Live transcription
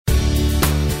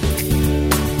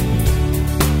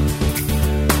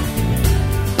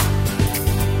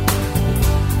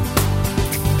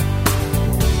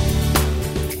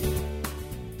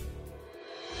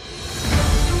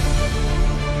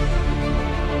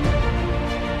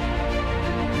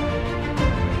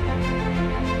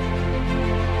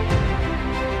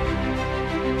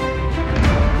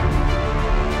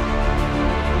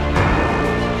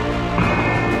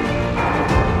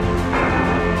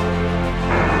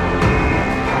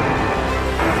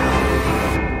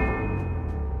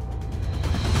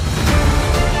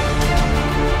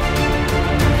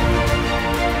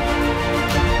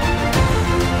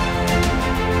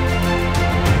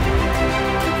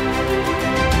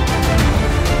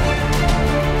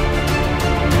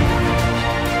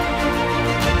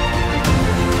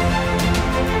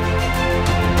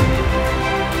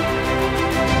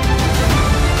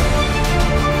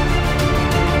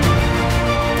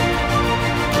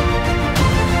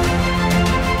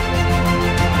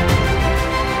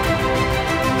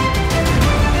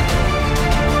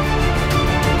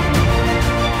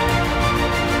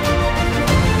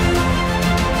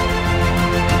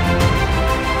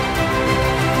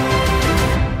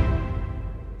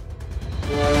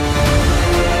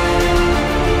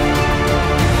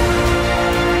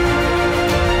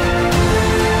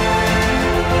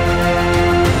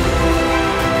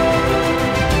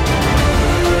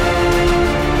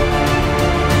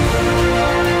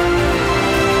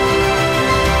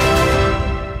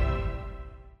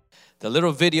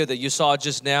little video that you saw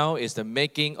just now is the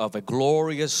making of a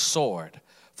glorious sword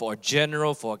for a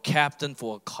general, for a captain,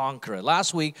 for a conqueror.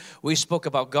 Last week, we spoke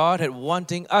about God had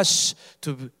wanting us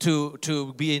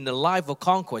to be in the life of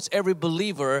conquest. Every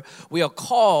believer, we are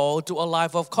called to a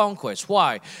life of conquest.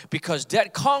 Why? Because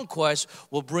that conquest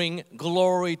will bring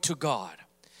glory to God.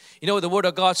 You know what the Word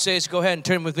of God says? Go ahead and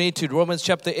turn with me to Romans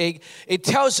chapter 8. It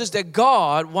tells us that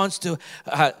God wants to,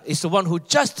 is the one who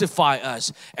justifies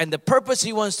us. And the purpose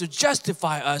He wants to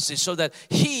justify us is so that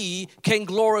He can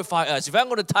glorify us. If I'm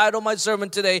going to title my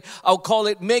sermon today, I'll call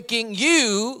it Making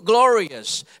You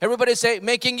Glorious. Everybody say,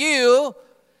 Making You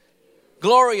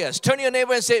Glorious. Turn to your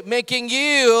neighbor and say, Making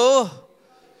You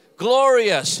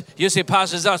glorious. You say,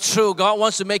 Pastor, is that true? God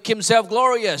wants to make Himself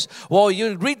glorious. Well,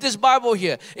 you read this Bible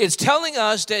here. It's telling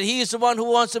us that He is the one who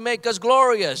wants to make us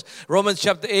glorious. Romans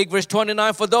chapter 8, verse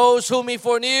 29, for those whom He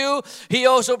foreknew, He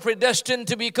also predestined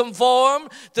to be conformed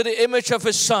to the image of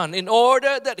His Son, in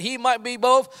order that He might be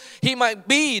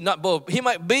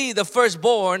the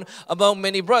firstborn among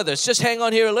many brothers. Just hang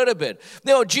on here a little bit.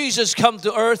 You know, Jesus come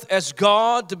to earth as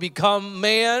God to become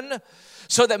man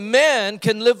so that man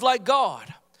can live like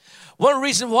God. One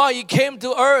reason why He came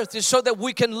to earth is so that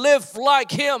we can live like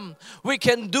Him. We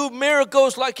can do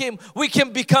miracles like Him. We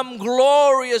can become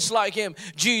glorious like Him.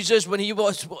 Jesus, when He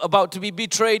was about to be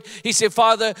betrayed, He said,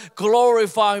 Father,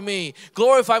 glorify me.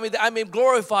 Glorify me that I may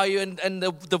glorify you. And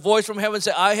the voice from heaven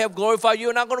said, I have glorified you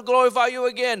and I'm going to glorify you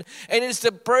again. And it's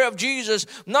the prayer of Jesus,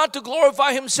 not to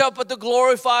glorify Himself, but to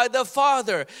glorify the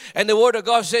Father. And the Word of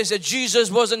God says that Jesus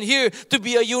wasn't here to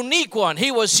be a unique one. He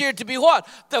was here to be what?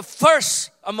 The first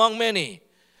among many.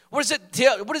 What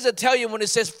does it tell you when it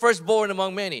says firstborn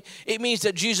among many? It means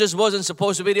that Jesus wasn't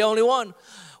supposed to be the only one.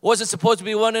 Wasn't supposed to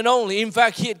be one and only. In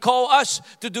fact, He had called us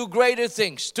to do greater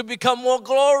things, to become more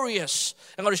glorious.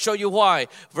 I'm going to show you why.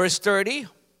 Verse 30.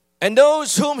 And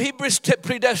those whom He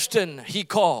predestined, He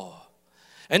called.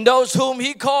 And those whom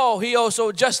He called, He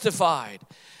also justified.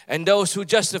 And those who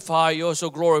justify, He also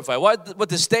glorify. What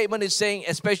the statement is saying,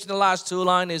 especially in the last two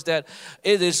lines, is that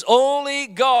it is only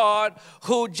God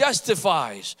who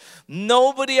justifies.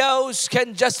 Nobody else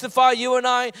can justify you and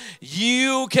I.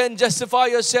 You can justify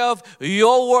yourself.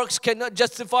 Your works cannot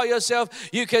justify yourself.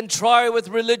 You can try with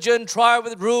religion, try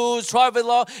with rules, try with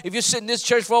law. If you sit in this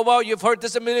church for a while, you've heard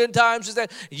this a million times, is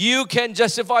that you can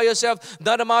justify yourself.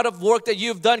 Not amount of work that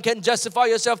you've done can justify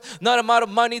yourself. Not amount of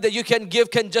money that you can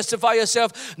give can justify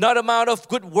yourself. Not amount of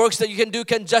good works that you can do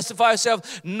can justify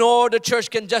yourself. Nor the church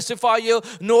can justify you.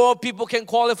 Nor people can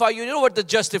qualify you. You know what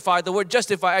the word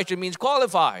justify actually means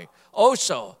qualify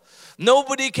also.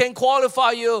 Nobody can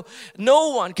qualify you. No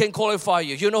one can qualify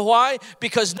you. You know why?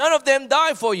 Because none of them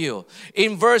died for you.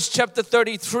 In verse chapter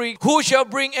 33, who shall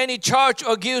bring any charge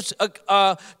or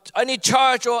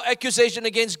accusation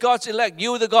against God's elect?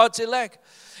 You, the God's elect.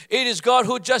 It is God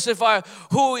who justifies.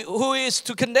 Who is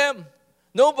to condemn?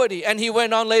 Nobody. And he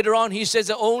went on later on. He says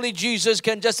that only Jesus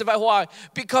can justify. Why?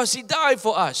 Because He died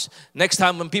for us. Next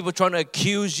time when people trying to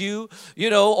accuse you,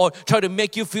 or try to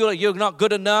make you feel like you're not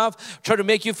good enough, try to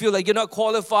make you feel like you're not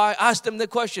qualified, ask them the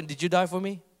question, did you die for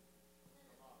me?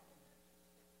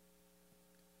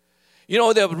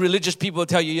 The religious people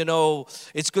tell you,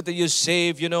 it's good that you're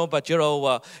saved, but,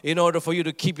 in order for you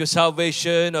to keep your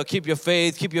salvation or keep your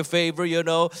faith, keep your favor, you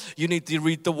need to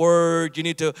read the Word, you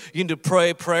need to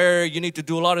pray prayer, you need to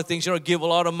do a lot of things, give a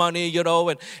lot of money, they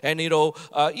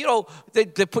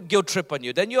put guilt trip on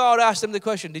you. Then you ought to ask them the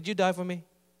question, did you die for me?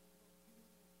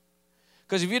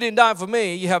 Because if you didn't die for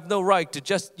me, you have no right to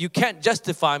you can't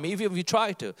justify me, even if you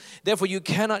try to. Therefore, you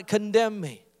cannot condemn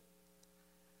me.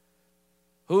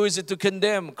 Who is it to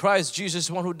condemn? Christ Jesus,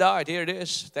 the one who died. Here it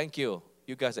is. Thank you.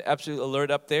 You guys are absolutely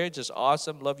alert up there. Just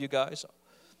awesome. Love you guys.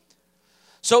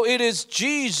 So it is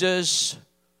Jesus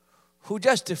who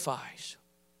justifies.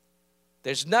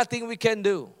 There's nothing we can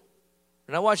do.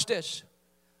 Now watch this.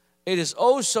 It is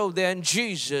also then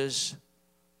Jesus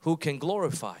who can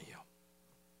glorify you.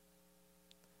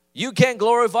 You can't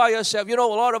glorify yourself. A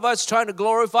lot of us trying to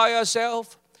glorify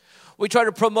ourselves. We try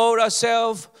to promote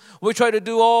ourselves. We try to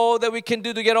do all that we can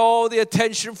do to get all the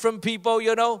attention from people,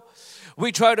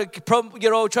 We try to,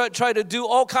 try to do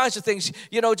all kinds of things,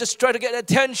 just try to get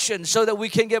attention so that we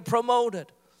can get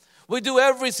promoted. We do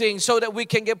everything so that we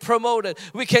can get promoted.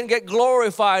 We can get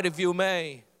glorified, if you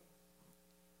may.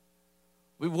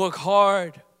 We work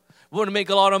hard. We want to make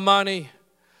a lot of money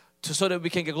so that we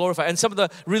can get glorified. And some of the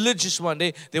religious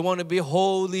ones, they want to be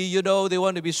holy, they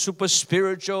want to be super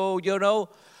spiritual,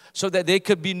 so that they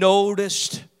could be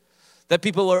noticed, that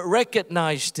people will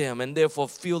recognize them and therefore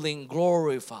feeling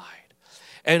glorified.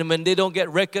 And when they don't get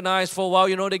recognized for a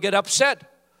while, they get upset.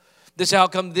 They say, how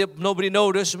come nobody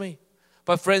noticed me?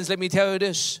 But friends, let me tell you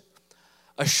this.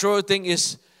 A sure thing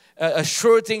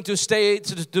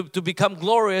to become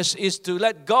glorious is to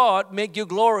let God make you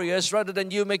glorious rather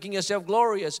than you making yourself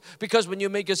glorious. Because when you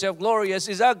make yourself glorious,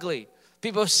 it's ugly.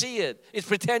 People see it. It's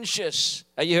pretentious.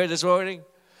 Are you here this morning?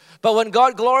 But when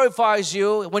God glorifies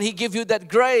you, when He gives you that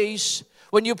grace,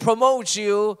 when He promotes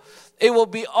you, it will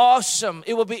be awesome.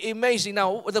 It will be amazing.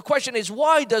 Now, the question is,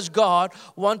 why does God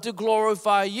want to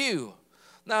glorify you?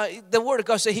 Now, the Word of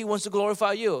God says He wants to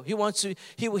glorify you. He wants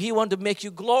to make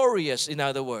you glorious, in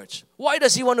other words. Why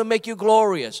does He want to make you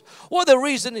glorious? Well, the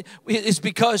reason is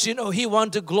because, He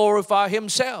wants to glorify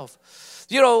Himself.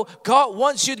 God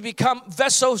wants you to become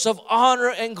vessels of honor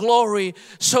and glory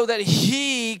so that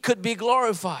He could be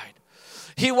glorified.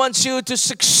 He wants you to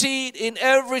succeed in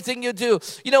everything you do.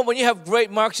 When you have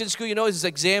great marks in school, it's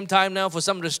exam time now for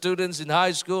some of the students in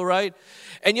high school, right?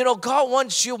 And God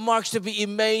wants your marks to be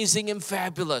amazing and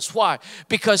fabulous. Why?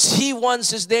 Because He wants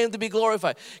His name to be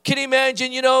glorified. Can you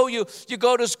imagine, you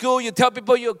go to school, you tell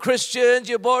people you're Christians,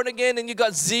 you're born again, and you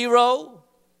got 0?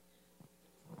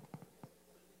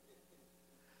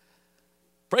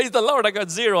 Praise the Lord, I got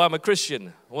 0, I'm a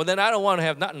Christian. Well, then I don't want to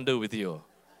have nothing to do with you.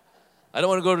 I don't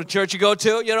want to go to church you go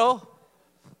to,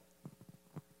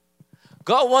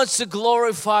 God wants to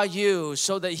glorify you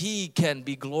so that He can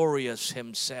be glorious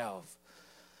Himself.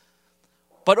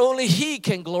 But only He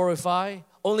can glorify,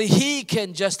 only He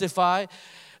can justify.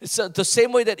 It's the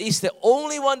same way that He's the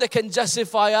only one that can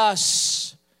justify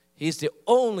us. He's the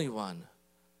only one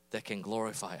that can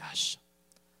glorify us.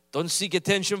 Don't seek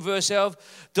attention for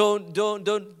yourself. Don't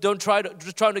try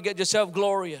to get yourself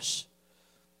glorious.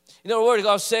 The Word of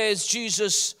God says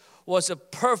Jesus was a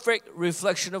perfect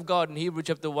reflection of God in Hebrews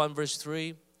chapter 1 verse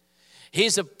 3.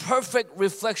 He's a perfect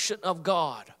reflection of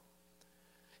God.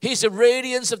 He's the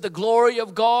radiance of the glory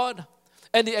of God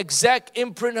and the exact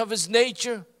imprint of His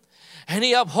nature. And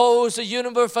He upholds the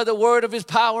universe by the word of His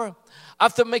power.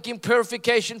 After making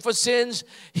purification for sins,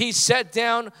 He sat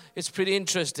down. It's pretty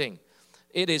interesting.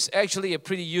 It is actually a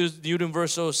pretty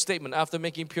universal statement. After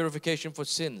making purification for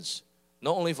sins,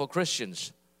 not only for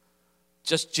Christians,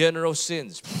 just general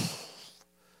sins.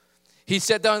 He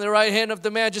sat down at the right hand of the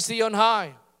Majesty on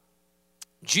high.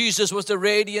 Jesus was the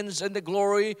radiance and the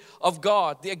glory of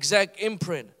God, the exact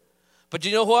imprint. But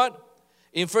you know what?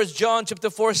 In 1 John chapter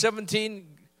 4:17,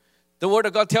 the Word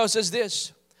of God tells us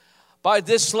this. By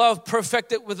this love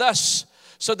perfected with us,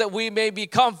 so that we may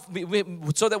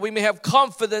have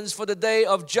confidence for the day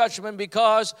of judgment,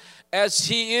 because as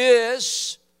He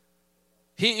is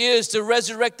the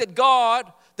resurrected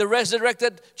God, the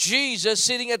resurrected Jesus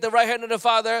sitting at the right hand of the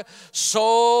Father,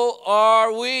 so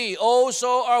are we. Oh,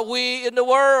 so are we in the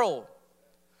world.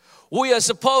 We are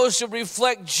supposed to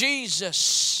reflect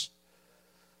Jesus.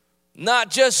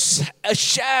 Not just a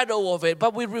shadow of it,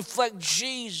 but we reflect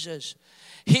Jesus.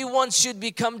 He wants you to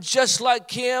become just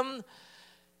like Him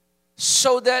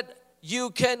so that you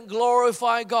can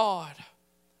glorify God.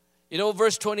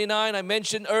 Verse 29, I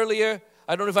mentioned earlier,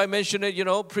 I don't know if I mentioned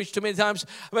it, preached too many times.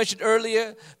 I mentioned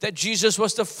earlier that Jesus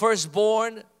was the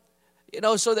firstborn,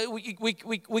 so that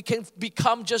we can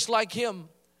become just like Him.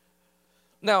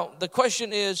 Now, the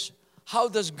question is, how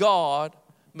does God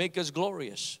make us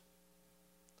glorious?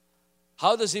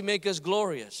 How does He make us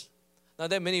glorious? Now,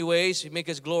 there are many ways He makes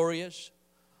us glorious,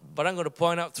 but I'm going to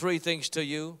point out 3 things to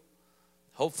you.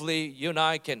 Hopefully, you and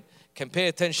I can pay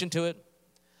attention to it.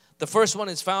 The first one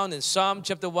is found in Psalm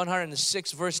chapter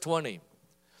 106, verse 20.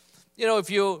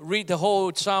 If you read the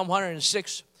whole Psalm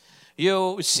 106,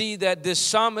 you'll see that this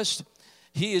psalmist,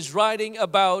 he is writing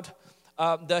about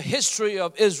the history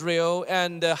of Israel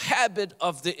and the habit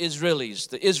of the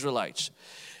Israelites.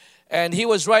 And he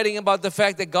was writing about the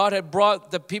fact that God had brought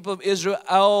the people of Israel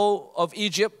out of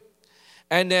Egypt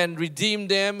and then redeemed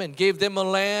them and gave them a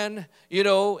land,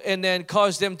 and then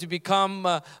caused them to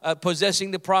become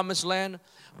possessing the promised land.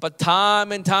 But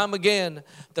time and time again,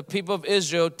 the people of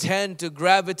Israel tend to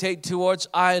gravitate towards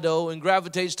idol and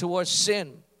gravitates towards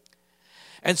sin.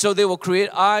 And so they will create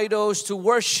idols to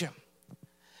worship.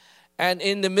 And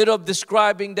in the middle of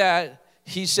describing that,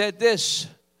 he said this: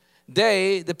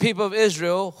 the people of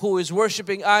Israel, who is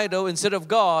worshiping idol instead of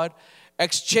God,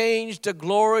 exchanged the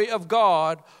glory of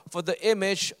God for the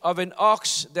image of an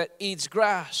ox that eats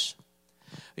grass.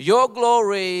 Your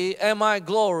glory and my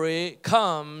glory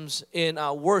comes in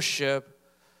our worship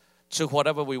to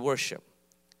whatever we worship.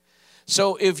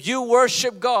 So if you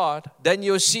worship God, then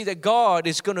you'll see that God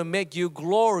is going to make you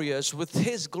glorious with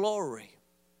His glory.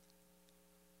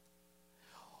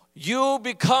 You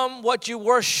become what you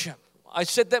worship. I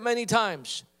said that many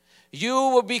times. You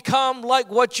will become like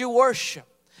what you worship.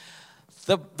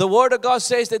 The Word of God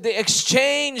says that they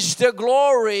exchanged their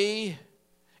glory.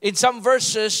 In some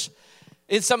verses,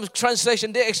 in some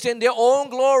translation, they extend their own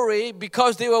glory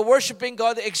because they were worshiping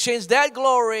God. They exchanged that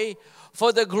glory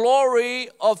for the glory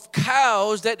of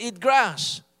cows that eat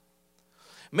grass.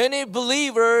 Many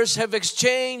believers have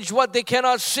exchanged what they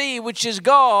cannot see, which is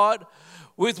God,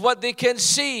 with what they can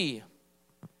see.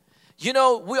 You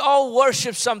know, we all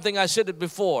worship something. I said it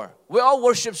before. We all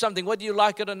worship something, whether you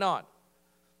like it or not.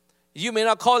 You may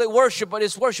not call it worship, but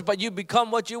it's worship. But you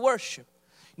become what you worship.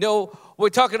 You know, we're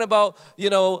talking about,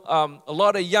 a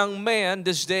lot of young men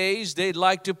these days, they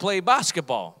like to play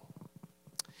basketball.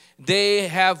 They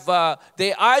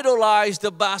idolize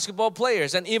the basketball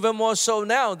players, and even more so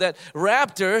now that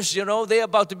Raptors, they're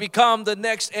about to become the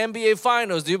next NBA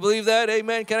Finals. Do you believe that?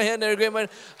 Amen. Can I hear an agreement?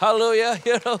 Hallelujah.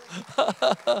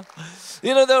 The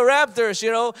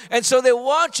Raptors, and so they're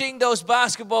watching those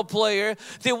basketball players.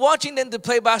 They're watching them to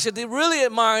play basketball. They really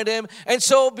admire them, and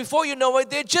so before you know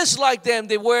it, they're just like them.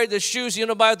 They wear the shoes,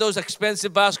 buy those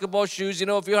expensive basketball shoes,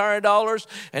 a few $100,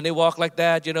 and they walk like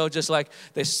that, just like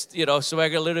they,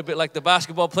 swagger a little bit like the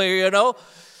basketball player,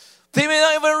 They may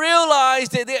not even realize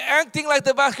that they're acting like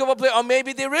the basketball player, or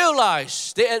maybe they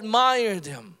realize they admire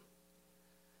them.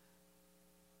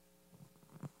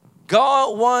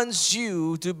 God wants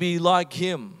you to be like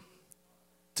Him,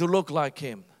 to look like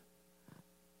Him.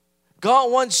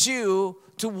 God wants you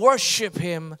to worship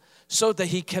Him so that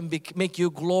He can make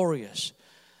you glorious.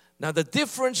 Now, the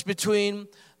difference between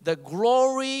the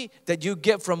glory that you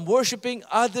get from worshiping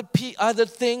other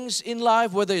things in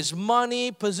life, whether it's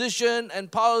money, position,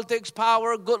 and politics,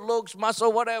 power, good looks,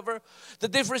 muscle, whatever. The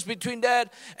difference between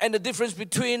that and the difference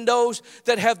between those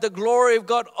that have the glory of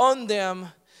God on them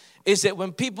is that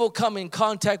when people come in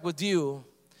contact with you,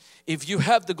 if you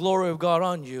have the glory of God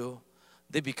on you,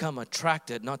 they become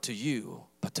attracted not to you,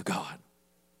 but to God.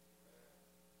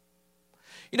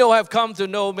 I've come to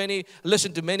know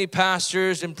listen to many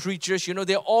pastors and preachers.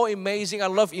 They're all amazing. I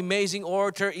love amazing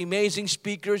orators, amazing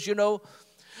speakers,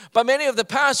 But many of the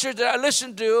pastors that I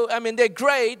listen to, they're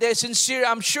great, they're sincere.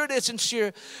 I'm sure they're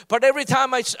sincere. But every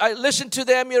time I listen to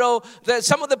them, that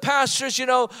some of the pastors,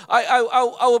 I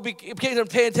will be paying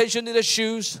attention to their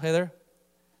shoes. Hey there.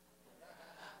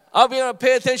 I'll be able to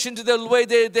pay attention to the way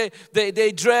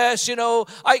they dress,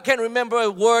 I can't remember a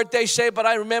word they say, but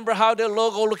I remember how they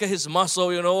look. Oh, look at his muscle,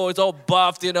 it's all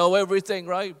buffed, everything,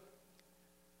 right?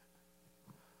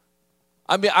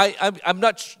 I'm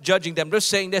not judging them. I'm just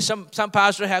saying that some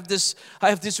pastors have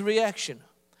this reaction.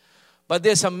 But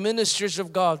there's some ministers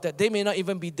of God that they may not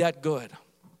even be that good.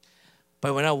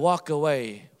 But when I walk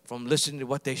away from listening to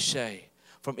what they say,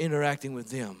 from interacting with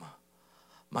them,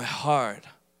 my heart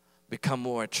become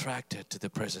more attracted to the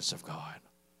presence of God.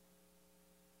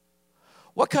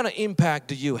 What kind of impact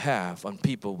do you have on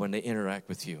people when they interact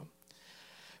with you?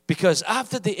 Because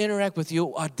after they interact with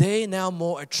you, are they now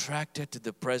more attracted to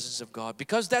the presence of God?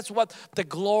 Because that's what the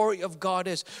glory of God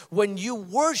is. When you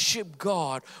worship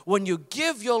God, when you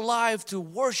give your life to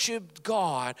worship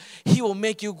God, He will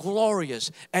make you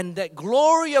glorious. And that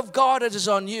glory of God that is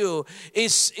on you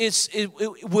it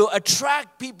will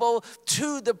attract people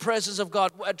to the presence of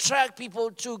God, will attract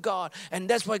people to God. And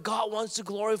that's why God wants to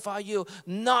glorify you,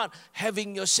 not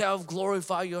having yourself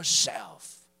glorify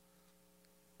yourself.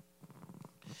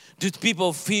 Do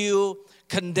people feel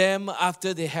condemned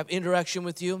after they have interaction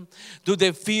with you? Do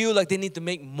they feel like they need to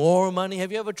make more money?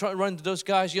 Have you ever run into those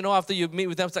guys? After you meet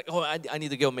with them, it's like, oh, I need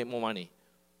to go make more money.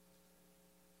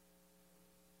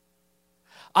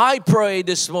 I pray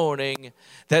this morning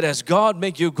that as God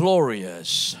make you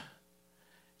glorious,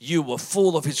 you were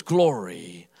full of His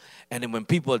glory. And then when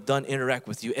people are done interact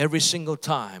with you every single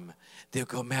time, they'll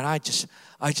go, man, I just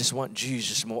want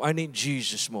Jesus more. I need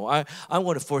Jesus more. I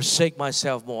want to forsake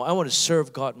myself more. I want to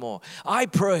serve God more. I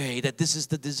pray that this is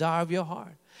the desire of your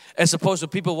heart. As opposed to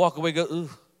people walk away and go, ooh,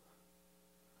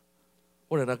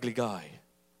 what an ugly guy.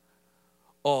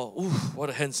 Or, ooh, what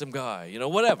a handsome guy.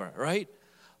 Whatever, right?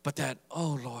 But that,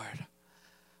 oh Lord,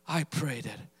 I pray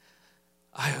that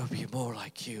I will be more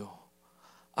like you.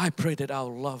 I pray that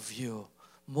I'll love you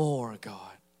more,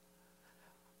 God.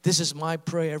 This is my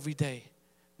prayer every day.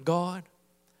 God,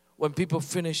 when people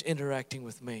finish interacting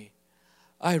with me,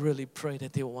 I really pray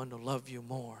that they want to love you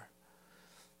more.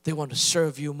 They want to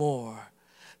serve you more.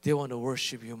 They want to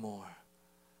worship you more.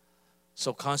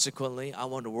 So consequently, I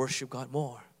want to worship God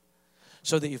more.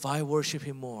 So that if I worship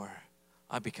Him more,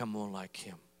 I become more like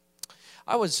Him.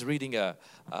 I was reading a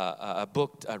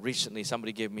book recently.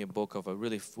 Somebody gave me a book of a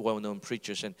really well-known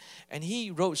preacher, and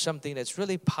he wrote something that's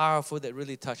really powerful, that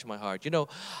really touched my heart. You know,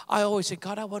 I always say,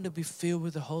 God, I want to be filled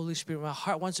with the Holy Spirit. My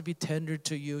heart wants to be tender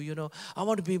to you. You know, I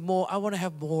want to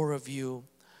have more of you.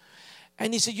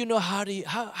 And he said, you know, how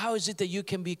is it that you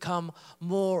can become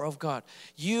more of God?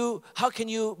 How can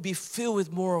you be filled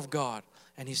with more of God?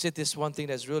 And he said this one thing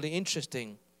that's really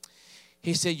interesting.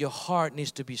 He said, your heart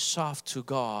needs to be soft to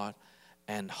God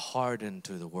and hardened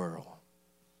to the world.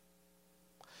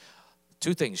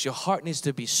 Two things. Your heart needs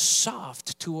to be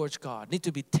soft towards God, need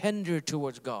to be tender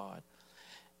towards God,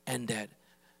 and that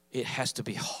it has to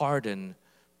be hardened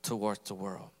towards the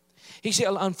world. He said,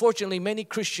 unfortunately, many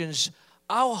Christians,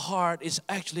 our heart is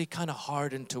actually kind of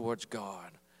hardened towards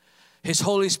God. His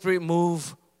Holy Spirit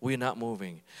move, we're not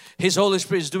moving. His Holy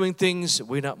Spirit is doing things,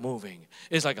 we're not moving.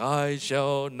 It's like, I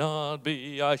shall not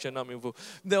be moved.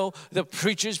 No, the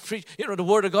preachers preach, you know, the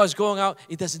word of God is going out.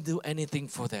 It doesn't do anything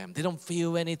for them. They don't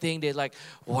feel anything. They're like,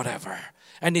 whatever.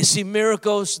 And they see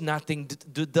miracles, nothing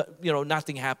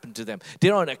happened to them.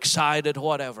 They're not excited,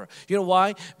 whatever. You know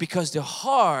why? Because their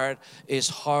heart is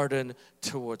hardened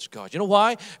towards God. You know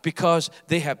why? Because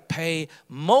they have paid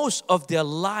most of their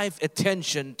life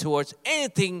attention towards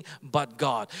anything but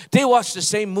God. They watch the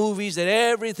same movies that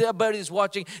everybody's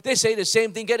watching. They say the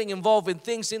same thing, getting involved in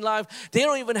things in life. They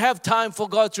don't even have time for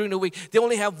God during the week. They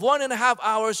only have 1.5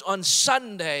 hours on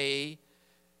Sunday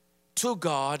to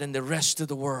God and the rest of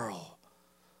the world.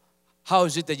 How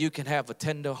is it that you can have a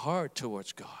tender heart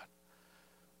towards God?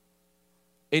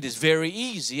 It is very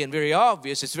easy and very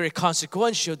obvious. It's very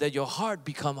consequential that your heart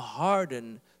become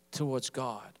hardened towards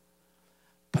God.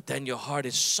 But then your heart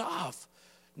is soft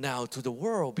now to the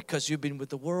world because you've been with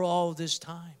the world all this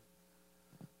time.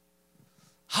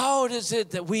 How is it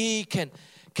that we can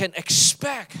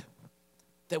expect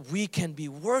that we can be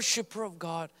worshiper of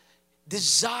God,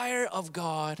 desire of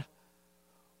God,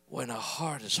 when our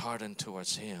heart is hardened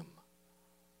towards Him?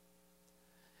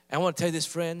 I want to tell you this,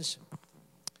 friends.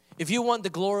 If you want the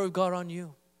glory of God on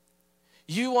you,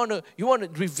 you want to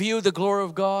reveal the glory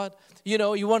of God, you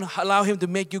know, you want to allow Him to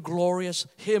make you glorious,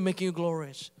 Him making you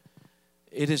glorious.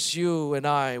 It is you and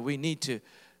I, we need to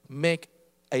make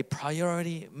a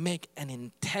priority, make an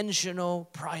intentional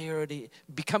priority,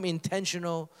 become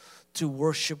intentional to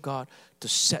worship God, to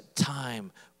set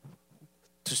time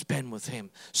to spend with Him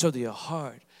so that your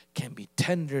heart can be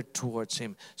tender towards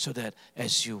Him, so that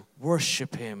as you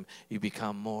worship Him, you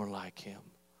become more like Him.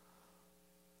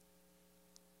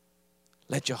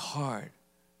 Let your heart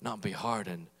not be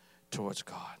hardened towards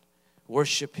God.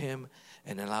 Worship Him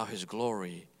and allow His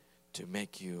glory to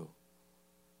make you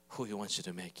who He wants you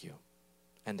to make you.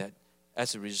 And that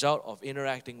as a result of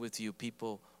interacting with you,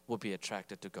 people will be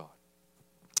attracted to God.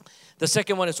 The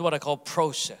second one is what I call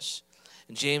process.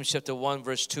 In James chapter 1,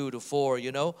 verse 2 to 4,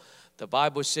 you know, the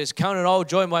Bible says, count it all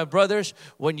joy, my brothers,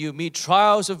 when you meet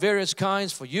trials of various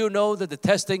kinds, for you know that the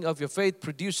testing of your faith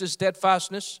produces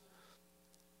steadfastness.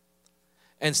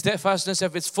 And steadfastness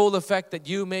have its full effect, that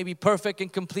you may be perfect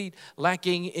and complete,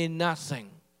 lacking in nothing.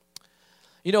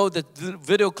 You know, the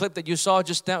video clip that you saw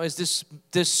just now is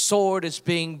this sword is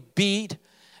being beat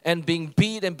and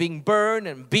being burned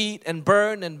and beat and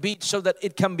burned and beat so that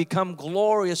it can become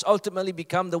glorious, ultimately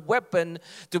become the weapon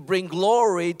to bring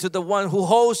glory to the one who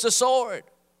holds the sword.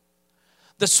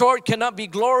 The sword cannot be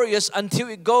glorious until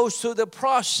it goes through the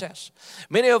process.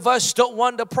 Many of us don't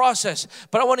want the process,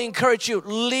 but I want to encourage you,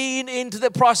 lean into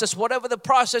the process. Whatever the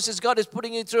process is God is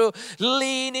putting you through,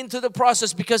 lean into the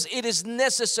process because it is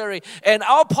necessary. And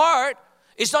our part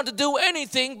is not to do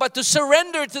anything but to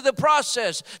surrender to the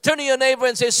process. Turn to your neighbor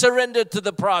and say, surrender to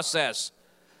the process.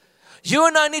 You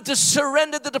and I need to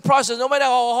surrender to the process. No matter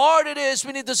how hard it is,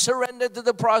 we need to surrender to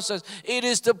the process. It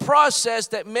is the process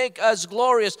that makes us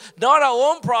glorious. Not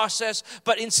our own process,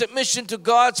 but in submission to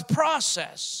God's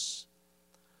process.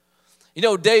 You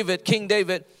know, King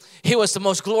David, he was the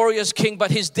most glorious king,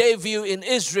 but his debut in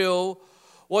Israel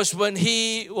was when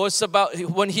he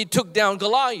took down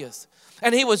Goliath.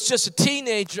 And he was just a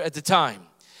teenager at the time.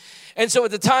 And so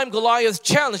at the time Goliath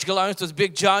was a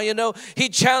big giant, you know. He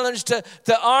challenged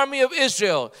the army of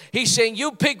Israel. He's saying,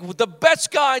 you pick the best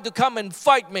guy to come and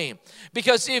fight me.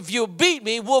 Because if you beat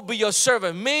me, we'll be your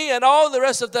servant. Me and all the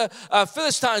rest of the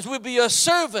Philistines will be your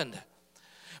servant.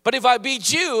 But if I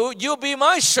beat you, you'll be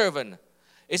my servant.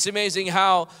 It's amazing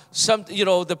how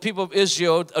the people of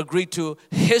Israel agreed to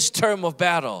his term of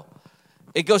battle.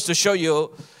 It goes to show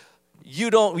you, you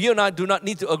and I do not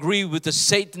need to agree with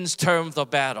Satan's terms of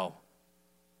battle.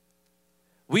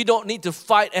 We don't need to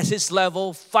fight at his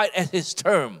level, fight at his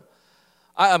term.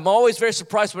 I'm always very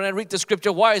surprised when I read the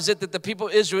scripture. Why is it that the people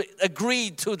of Israel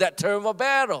agreed to that term of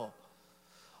battle?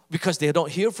 Because they don't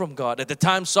hear from God. At the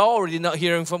time, Saul already not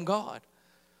hearing from God.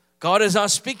 God is not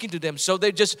speaking to them, so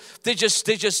they just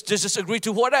agree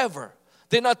to whatever.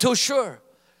 They're not too sure.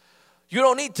 You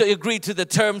don't need to agree to the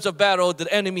terms of battle that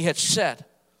the enemy had set.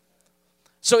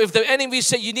 So if the enemy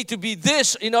say you need to be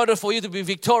this in order for you to be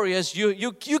victorious,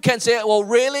 you can say, well,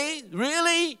 really?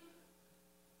 Really?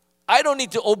 I don't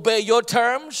need to obey your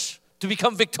terms to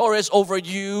become victorious over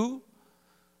you.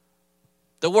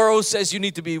 The world says you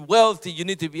need to be wealthy, you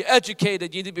need to be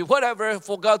educated, you need to be whatever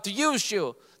for God to use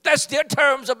you. That's their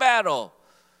terms of battle.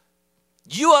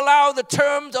 You allow the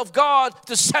terms of God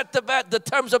to set the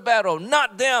terms of battle,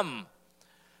 not them.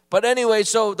 But anyway,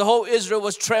 so the whole Israel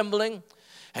was trembling.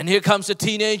 And here comes the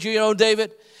teenager,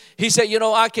 David. He said,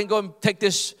 I can go and take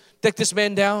this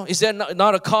man down. Is there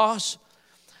not a cause?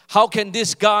 How can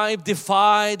this guy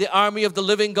defy the army of the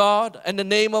living God and the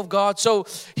name of God? So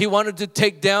he wanted to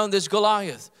take down this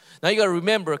Goliath. Now you got to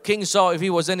remember, King Saul, if he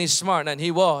was any smart, and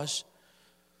he was,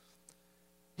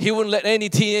 he wouldn't let any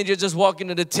teenager just walk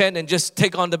into the tent and just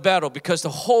take on the battle, because the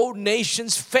whole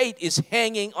nation's fate is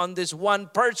hanging on this one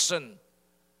person.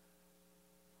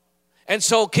 And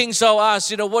so King Saul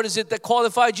asked, what is it that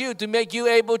qualified you to make you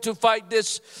able to fight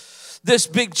this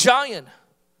big giant?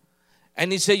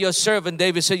 And he said, your servant,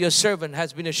 David said, your servant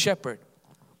has been a shepherd.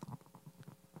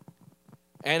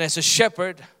 And as a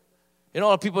shepherd, a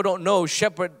lot of people don't know,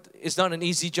 shepherd is not an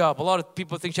easy job. A lot of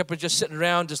people think shepherd just sitting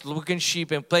around, just looking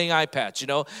sheep and playing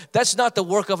iPads, That's not the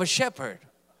work of a shepherd.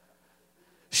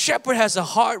 Shepherd has a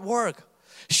hard work.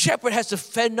 Shepherd has to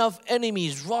fend off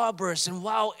enemies, robbers, and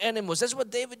wild animals. That's what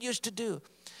David used to do.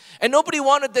 And nobody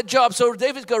wanted that job, so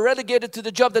David got relegated to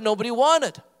the job that nobody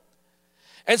wanted.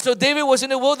 And so David was in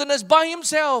the wilderness by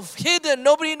himself, hidden.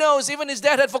 Nobody knows. Even his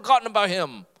dad had forgotten about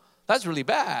him. That's really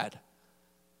bad.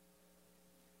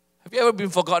 Have you ever been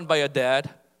forgotten by your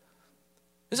dad?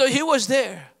 And so he was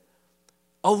there,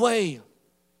 away.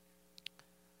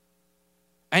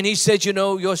 And he said,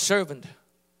 your servant.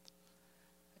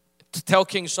 To tell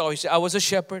King Saul, he said, I was a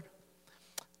shepherd,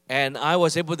 and I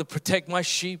was able to protect my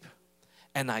sheep,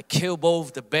 and I killed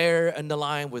both the bear and the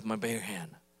lion with my bare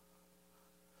hand.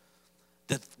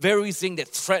 The very thing that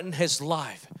threatened his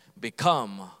life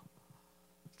become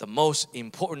the most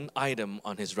important item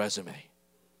on his resume.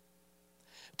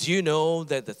 Do you know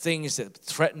that the things that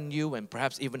threaten you and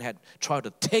perhaps even had tried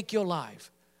to take your life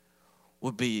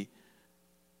would be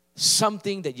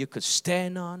something that you could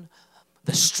stand on,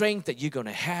 the strength that you're going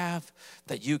to have,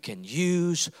 that you can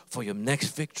use for your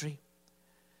next victory?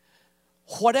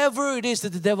 Whatever it is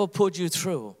that the devil put you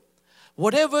through,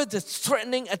 whatever the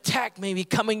threatening attack may be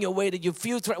coming your way that you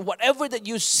feel threatened, whatever that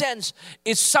you sense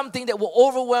is something that will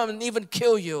overwhelm and even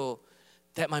kill you,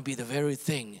 that might be the very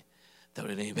thing that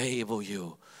will enable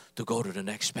you to go to the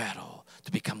next battle,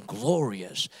 to become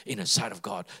glorious in the sight of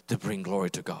God, to bring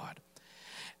glory to God.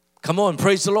 Come on,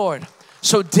 praise the Lord.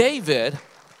 So David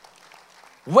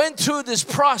went through this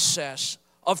process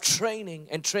of training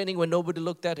when nobody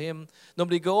looked at him.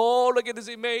 Nobody go, oh, look at this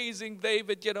amazing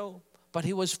David, But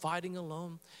he was fighting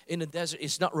alone in the desert.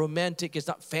 It's not romantic. It's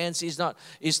not fancy. It's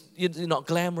not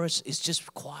glamorous. It's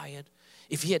just quiet.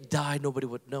 If he had died, nobody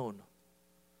would have known.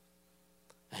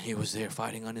 And he was there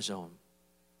fighting on his own.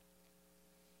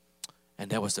 And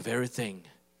that was the very thing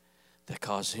that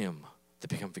caused him to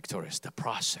become victorious, the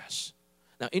process.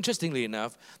 Now, interestingly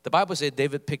enough, the Bible said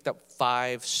David picked up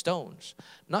 5 stones.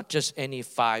 Not just any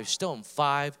 5 stones,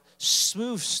 5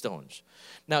 smooth stones.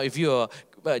 Now, if you're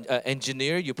an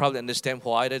engineer, you probably understand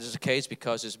why that is the case,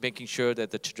 because it's making sure that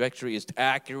the trajectory is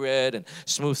accurate, and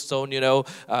smooth stone,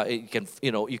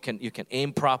 you can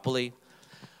aim properly.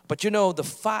 But the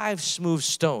 5 smooth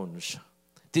stones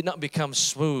did not become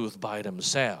smooth by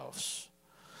themselves.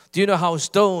 Do you know how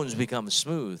stones become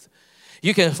smooth?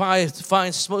 You can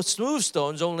find smooth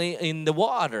stones only in the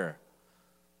water.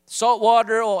 Salt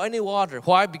water or any water.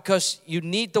 Why? Because you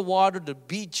need the water to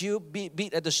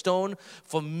beat at the stone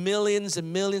for millions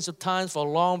and millions of times for a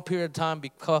long period of time,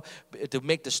 because to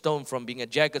make the stone from being a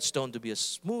jagged stone to be a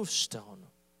smooth stone.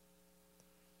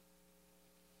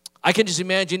 I can just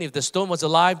imagine if the stone was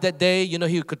alive that day,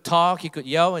 he could talk, he could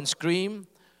yell and scream.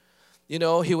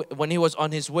 When he was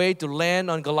on his way to land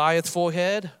on Goliath's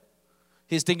forehead,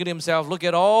 he's thinking to himself, look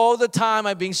at all the time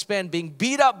I've been spent being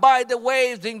beat up by the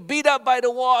waves, being beat up by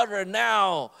the water.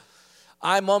 Now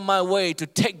I'm on my way to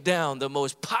take down the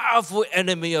most powerful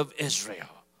enemy of Israel.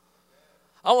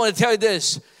 I want to tell you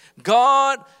this.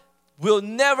 God will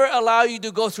never allow you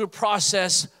to go through a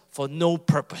process for no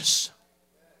purpose.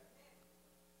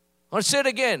 I'll say it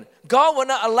again. God will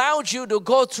not allow you to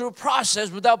go through a process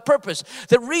without purpose.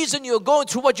 The reason you're going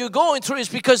through what you're going through is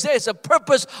because there's a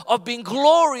purpose of being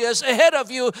glorious ahead of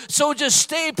you. So just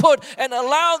stay put and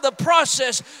allow the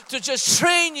process to just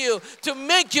train you, to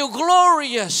make you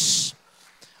glorious.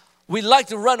 We like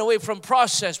to run away from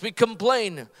process. We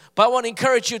complain. But I want to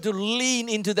encourage you to lean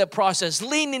into that process.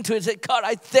 Lean into it and say, God,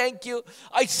 I thank you.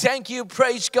 I thank you.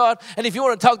 Praise God. And if you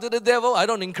want to talk to the devil, I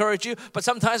don't encourage you. But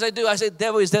sometimes I do. I say,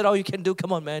 devil, is that all you can do?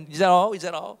 Come on, man. Is that all? Is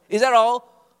that all? Is that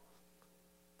all?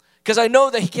 Because I know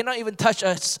that he cannot even touch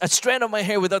a strand of my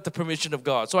hair without the permission of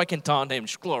God. So I can taunt him.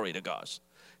 Glory to God.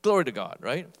 Glory to God,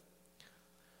 right?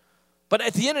 But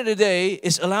at the end of the day,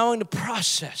 it's allowing the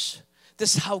process.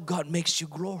 This is how God makes you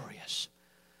glorious.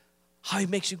 How He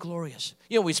makes you glorious.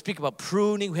 You know, we speak about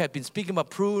pruning. We have been speaking about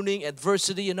pruning,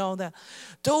 adversity, and all that.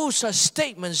 Those are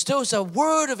statements. Those are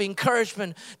words of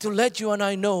encouragement to let you and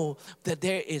I know that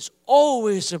there is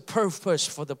always a purpose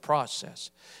for the process.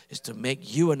 It's to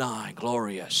make you and I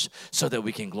glorious so that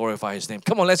we can glorify His name.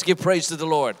 Come on, let's give praise to the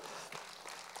Lord.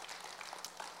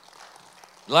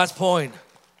 Last point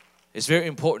is very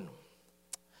important.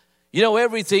 You know,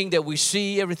 everything that we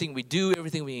see, everything we do,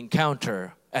 everything we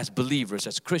encounter as believers,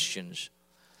 as Christians,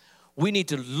 we need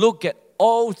to look at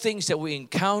all things that we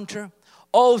encounter,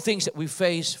 all things that we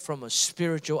face from a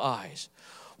spiritual eyes.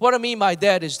 What I mean by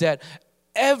that is that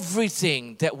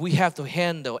everything that we have to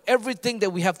handle, everything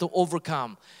that we have to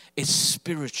overcome is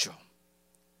spiritual.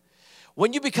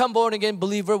 When you become born again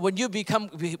believer, when you've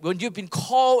been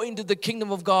called into the kingdom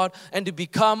of God and to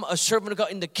become a servant of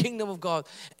God in the kingdom of God,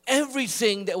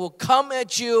 everything that will come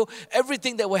at you,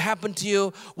 everything that will happen to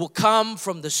you will come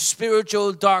from the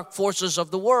spiritual dark forces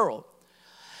of the world.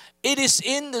 It is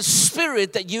in the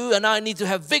spirit that you and I need to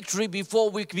have victory before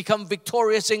we become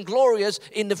victorious and glorious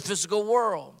in the physical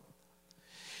world.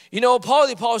 You know, Paul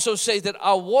the Apostle says that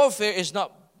our warfare is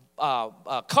not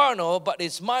carnal, but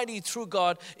it's mighty through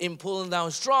God in pulling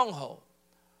down stronghold.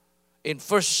 In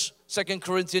 2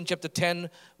 Corinthians chapter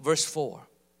 10, verse 4.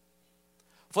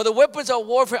 For the weapons of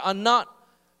warfare are not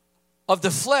of the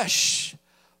flesh,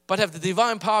 but have the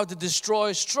divine power to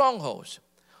destroy strongholds.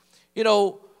 You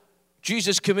know,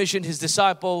 Jesus commissioned His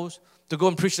disciples to go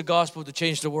and preach the gospel to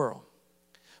change the world.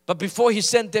 But before He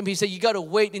sent them, He said, you got to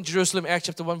wait in Jerusalem, Acts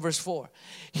chapter 1, verse 4.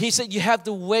 He said, you have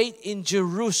to wait in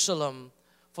Jerusalem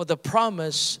for the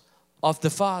promise of the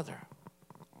Father.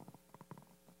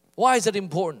 Why is that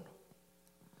important?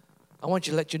 I want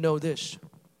you to let you know this.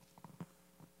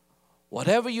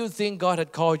 Whatever you think God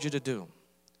had called you to do,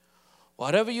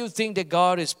 whatever you think that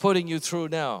God is putting you through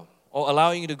now, or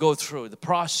allowing you to go through the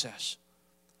process,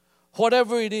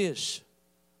 whatever it is,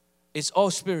 it's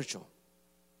all spiritual.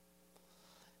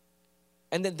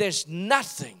 And that there's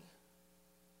nothing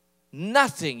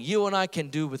you and I can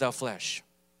do with our flesh.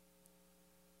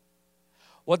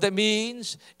 What that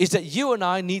means is that you and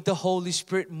I need the Holy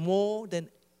Spirit more than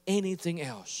anything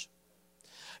else.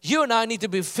 You and I need to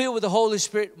be filled with the Holy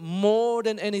Spirit more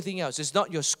than anything else. It's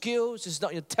not your skills, it's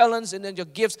not your talents, and then your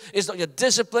gifts, it's not your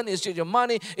discipline, it's not your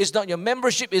money, it's not your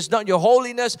membership, it's not your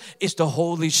holiness, it's the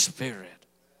Holy Spirit.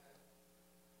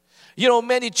 You know,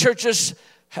 many churches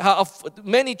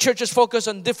focus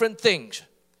on different things.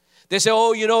 They say,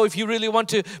 oh, you know, if you really want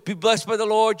to be blessed by the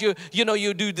Lord, you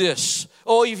do this.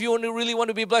 Oh, if you really want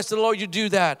to be blessed by the Lord, you do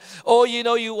that. Oh, you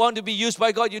know, you want to be used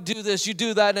by God, you do this, you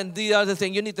do that, and the other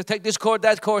thing. You need to take this course,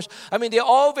 that course. I mean, they're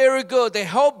all very good. They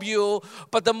help you.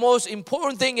 But the most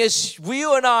important thing is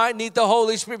you and I need the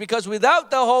Holy Spirit, because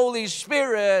without the Holy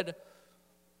Spirit,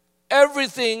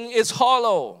 everything is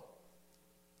hollow.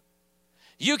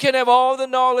 You can have all the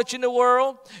knowledge in the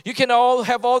world. You can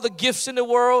have all the gifts in the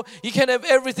world. You can have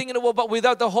everything in the world. But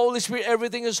without the Holy Spirit,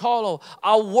 everything is hollow.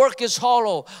 Our work is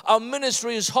hollow. Our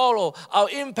ministry is hollow. Our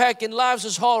impact in lives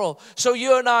is hollow. So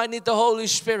you and I need the Holy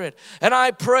Spirit. And I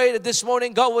pray that this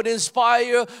morning God would inspire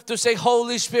you to say,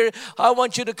 Holy Spirit, I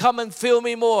want you to come and fill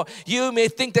me more. You may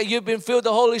think that you've been filled with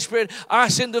the Holy Spirit.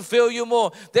 Ask Him to fill you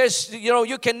more.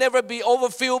 You can never be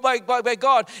overfilled by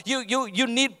God. You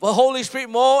need the Holy Spirit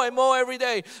more and more every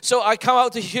day. So I come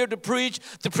out here to preach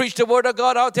the word of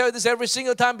God. I'll tell you this every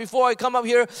single time before I come up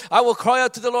here. I will cry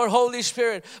out to the Lord, Holy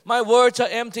Spirit, my words are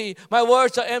empty. My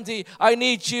words are empty. I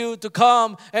need you to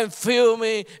come and fill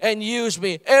me and use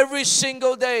me. Every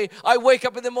single day I wake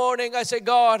up in the morning, I say,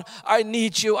 God, I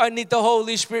need you. I need the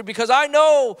Holy Spirit, because I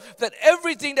know that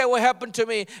everything that will happen to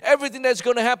me, everything that's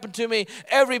going to happen to me,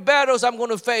 every battles I'm going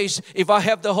to face, if I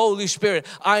have the Holy Spirit,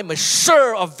 I'm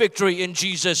sure of victory in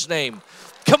Jesus' name.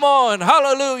 Come on,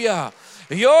 hallelujah.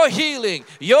 Your healing,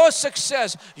 your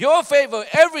success, your favor,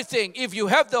 everything, if you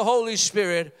have the Holy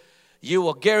Spirit, you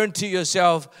will guarantee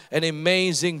yourself an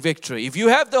amazing victory. If you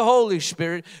have the Holy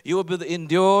Spirit, you will be able to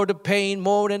endure the pain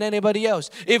more than anybody else.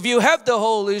 If you have the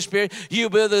Holy Spirit, you'll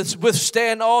be able to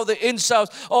withstand all the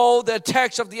insults, all the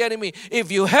attacks of the enemy.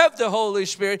 If you have the Holy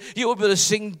Spirit, you will be able to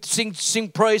sing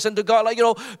praise unto God.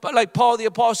 But like Paul the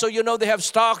Apostle, they have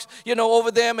stocks,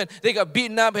 over them, and they got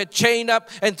beaten up, had chained up,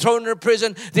 and thrown in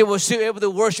prison. They were still able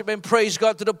to worship and praise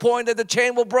God to the point that the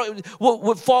chain would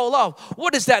fall off.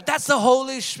 What is that? That's the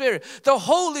Holy Spirit. The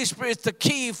Holy Spirit is the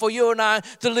key for you and I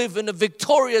to live in a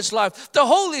victorious life. The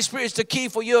Holy Spirit is the key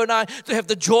for you and I to have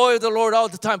the joy of the Lord all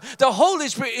the time. The Holy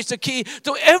Spirit is the key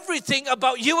to everything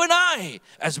about you and I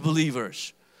as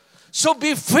believers. So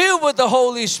be filled with the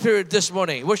Holy Spirit this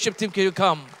morning. Worship team, can you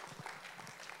come?